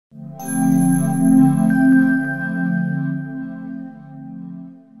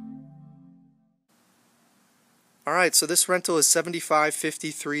Alright, so this rental is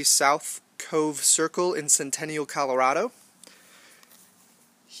 7553 South Cove Circle in Centennial, Colorado.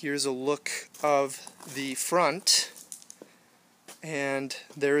 Here's a look of the front, and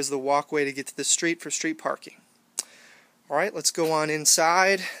there is the walkway to get to the street for street parking. Alright, let's go on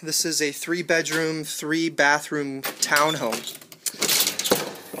inside. This is a 3-bedroom, 3-bathroom townhome.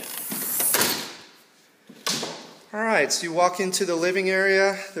 Alright, so you walk into the living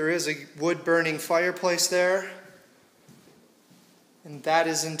area. There is a wood-burning fireplace there. And that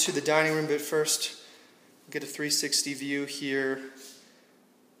is into the dining room, but first we'll get a 360 view here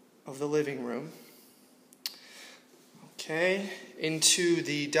of the living room. Okay, into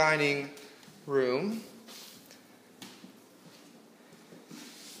the dining room.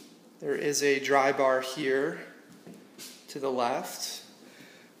 There is a dry bar here to the left.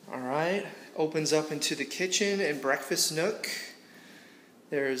 Alright, opens up into the kitchen and breakfast nook.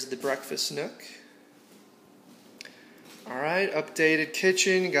 There's the breakfast nook. Alright, updated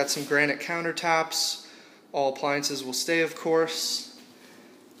kitchen, got some granite countertops. All appliances will stay, of course.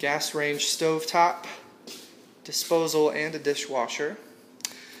 Gas range stovetop, disposal, and a dishwasher.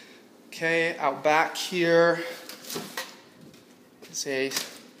 Okay, out back here is a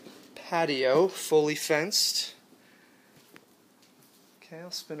patio, fully fenced. Okay,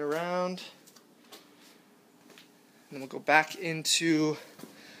 I'll spin around. And then we'll go back into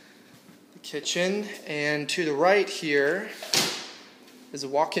kitchen, and to the right here is a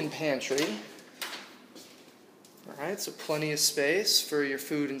walk-in pantry. Alright, so plenty of space for your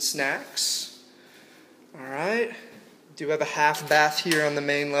food and snacks. Alright, do have a half bath here on the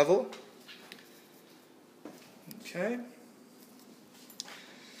main level. Okay.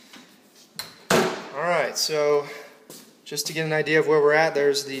 Alright, so just to get an idea of where we're at,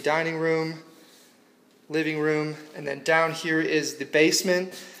 there's the dining room, living room, and then down here is the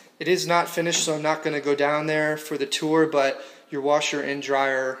basement. It is not finished, so I'm not going to go down there for the tour, but your washer and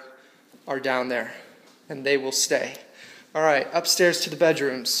dryer are down there, and they will stay. Alright, upstairs to the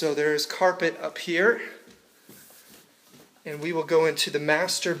bedrooms. So there's carpet up here, and we will go into the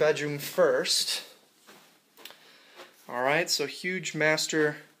master bedroom first. Alright, so huge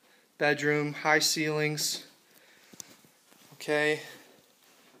master bedroom, high ceilings. Okay,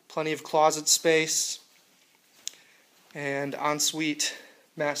 plenty of closet space, and ensuite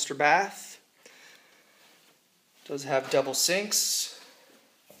master bath. Does have double sinks.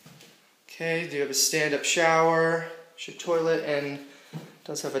 Okay, do have a stand-up shower, toilet, and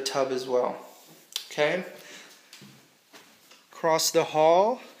does have a tub as well. Okay. Across the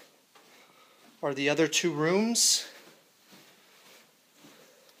hall are the other 2 rooms.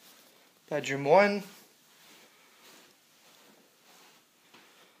 Bedroom 1.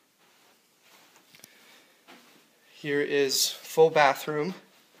 Here is full bathroom,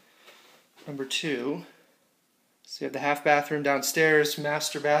 number 2. So you have the half bathroom downstairs,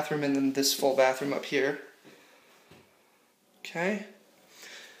 master bathroom, and then this full bathroom up here. Okay.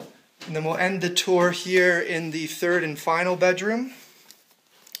 And then we'll end the tour here in the 3rd and final bedroom.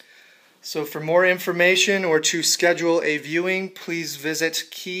 So for more information or to schedule a viewing, please visit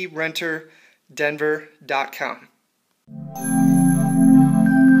KeyrenterDenver.com.